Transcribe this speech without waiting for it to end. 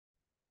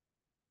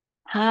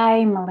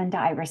Hi, Melinda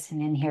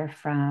Iverson in here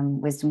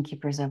from Wisdom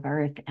Keepers of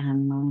Earth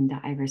and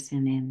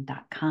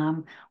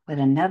melindaiversonin.com with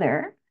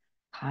another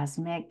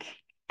cosmic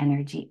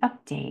energy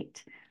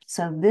update.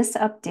 So this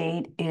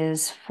update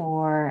is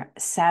for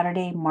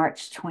Saturday,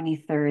 March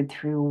 23rd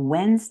through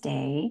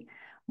Wednesday,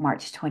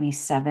 March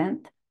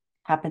 27th.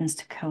 Happens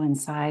to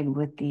coincide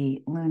with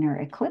the lunar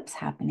eclipse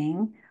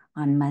happening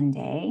on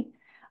Monday.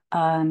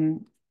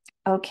 Um,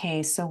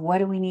 okay, so what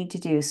do we need to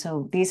do?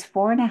 So these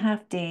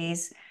 4.5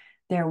 days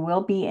there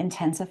will be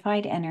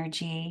intensified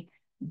energy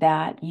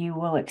that you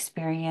will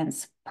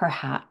experience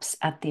perhaps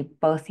at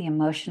both the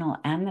emotional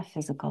and the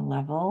physical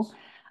level.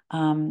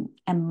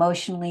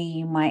 Emotionally,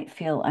 you might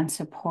feel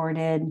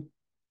unsupported.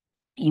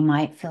 You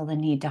might feel the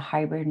need to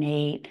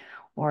hibernate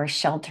or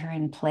shelter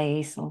in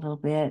place a little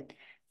bit.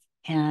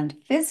 And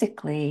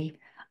physically,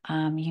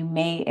 you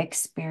may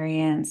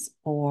experience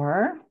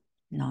or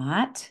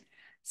not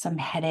some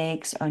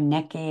headaches or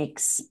neck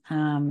aches.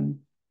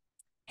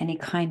 Any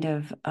kind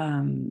of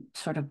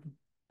sort of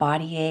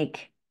body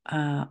ache.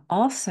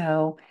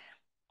 Also,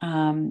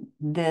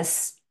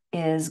 this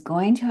is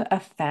going to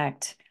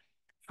affect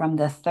from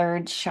the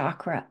third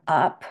chakra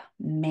up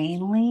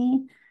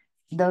mainly.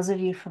 Those of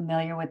you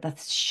familiar with the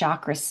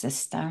chakra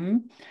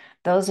system,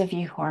 those of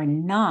you who are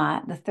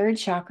not, the third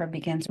chakra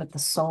begins with the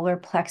solar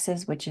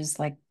plexus, which is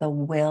like the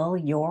will,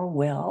 your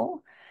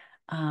will.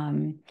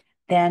 Um,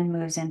 then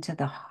moves into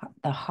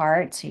the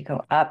heart. So you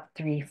go up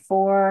 3,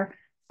 4,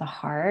 the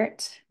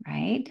heart,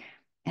 right?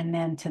 And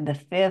then to the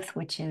fifth,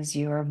 which is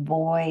your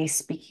voice,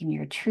 speaking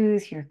your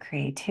truth, your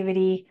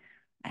creativity.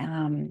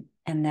 And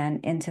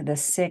then into the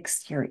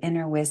sixth, your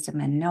inner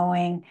wisdom and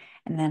knowing.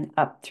 And then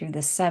up through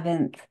the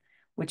seventh,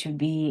 which would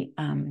be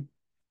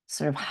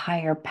sort of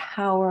higher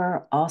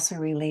power, also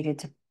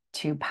related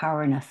to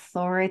power and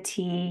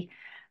authority.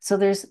 So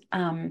there's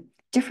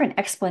different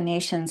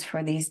explanations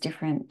for these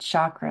different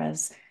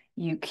chakras.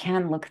 You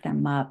can look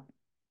them up.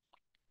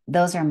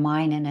 Those are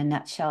mine in a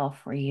nutshell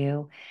for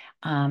you.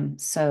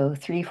 So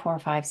 3, 4,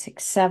 5,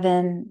 6,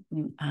 7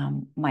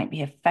 might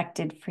be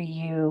affected for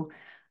you.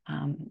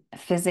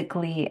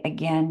 Physically,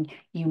 again,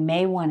 you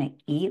may want to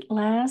eat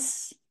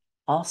less.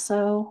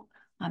 Also,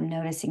 I'm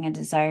noticing a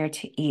desire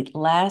to eat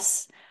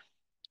less.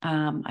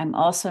 I'm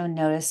also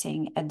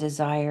noticing a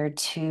desire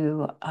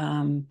to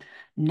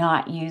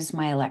not use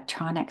my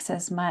electronics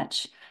as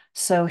much.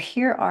 So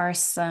here are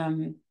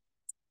some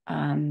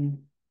um,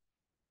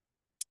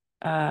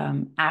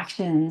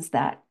 actions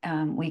that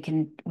we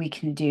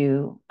can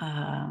do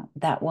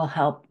that will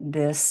help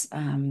this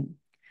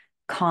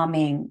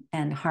calming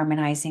and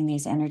harmonizing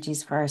these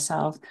energies for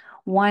ourselves.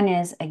 One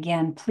is,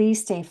 again,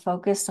 please stay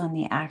focused on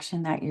the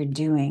action that you're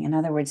doing. In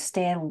other words,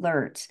 stay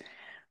alert.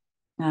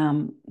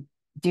 Um,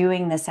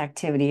 Doing this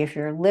activity. If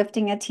you're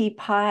lifting a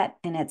teapot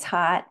and it's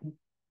hot,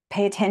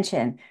 pay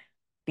attention,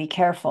 be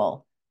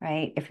careful,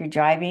 right? If you're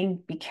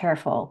driving, be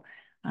careful.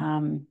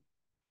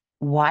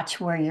 Watch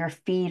where your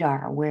feet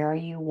are. Where are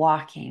you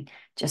walking?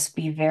 Just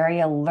be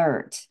very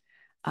alert.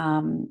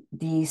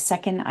 The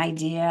second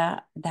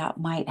idea that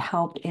might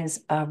help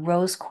is a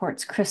rose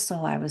quartz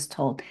crystal, I was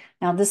told.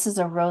 Now, this is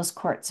a rose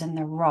quartz in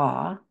the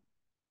raw.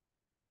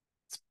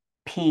 It's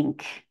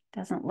pink.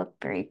 Doesn't look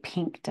very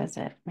pink, does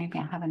it? Maybe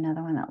I have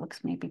another one that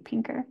looks maybe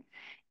pinker.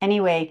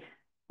 Anyway,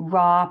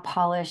 raw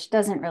polish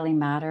doesn't really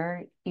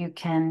matter. You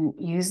can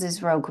use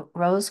these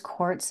rose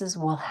quartzes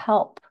will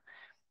help.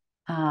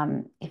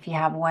 If you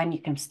have one,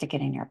 you can stick it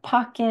in your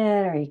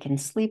pocket or you can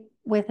sleep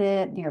with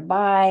it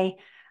nearby.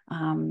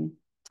 Um,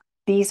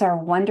 these are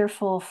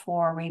wonderful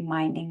for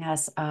reminding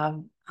us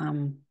of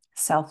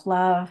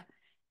self-love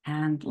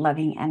and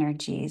loving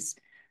energies.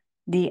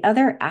 The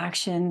other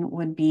action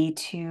would be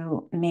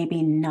to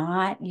maybe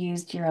not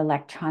use your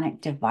electronic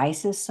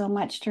devices so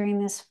much during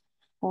this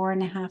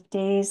 4.5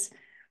 days.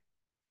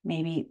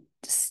 Maybe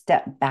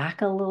step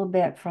back a little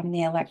bit from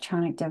the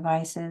electronic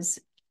devices.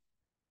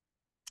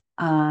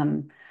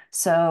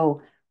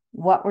 So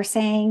what we're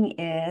saying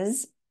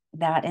is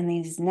that in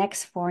these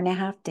next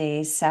 4.5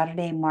 days,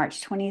 Saturday,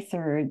 March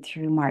 23rd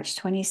through March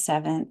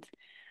 27th,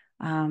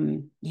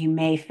 you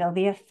may feel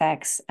the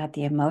effects at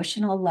the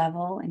emotional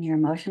level in your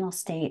emotional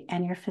state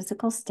and your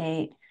physical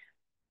state,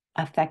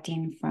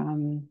 affecting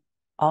from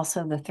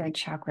also the third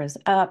chakras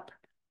up.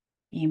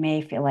 You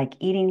may feel like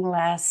eating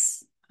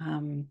less,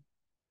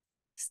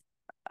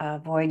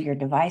 avoid your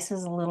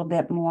devices a little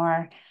bit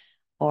more,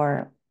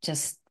 or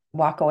just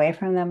walk away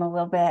from them a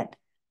little bit.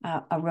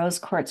 A rose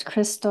quartz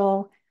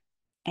crystal.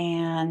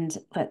 And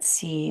let's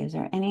see, is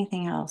there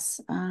anything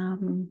else?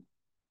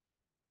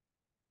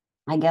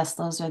 I guess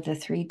those are the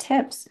 3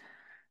 tips.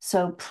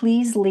 So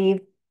please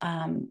leave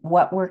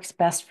what works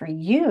best for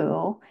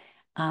you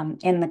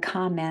in the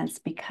comments,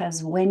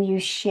 because when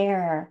you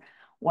share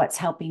what's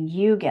helping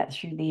you get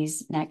through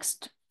these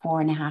next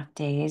 4.5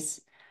 days,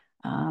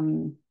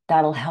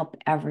 that'll help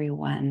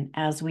everyone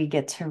as we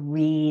get to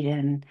read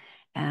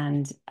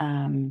and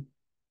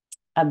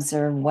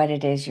observe what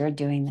it is you're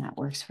doing that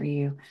works for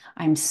you.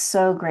 I'm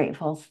so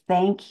grateful.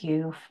 Thank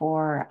you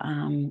for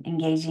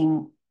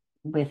engaging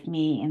with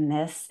me in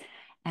this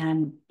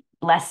and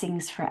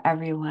blessings for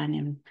everyone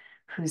and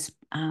who's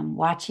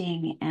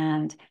watching.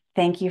 And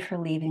thank you for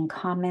leaving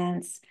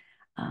comments.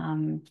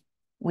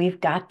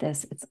 We've got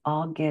this. It's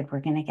all good.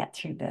 We're going to get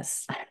through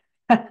this.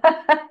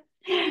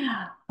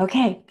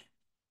 Okay.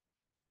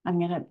 I'm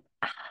going to,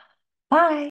 bye.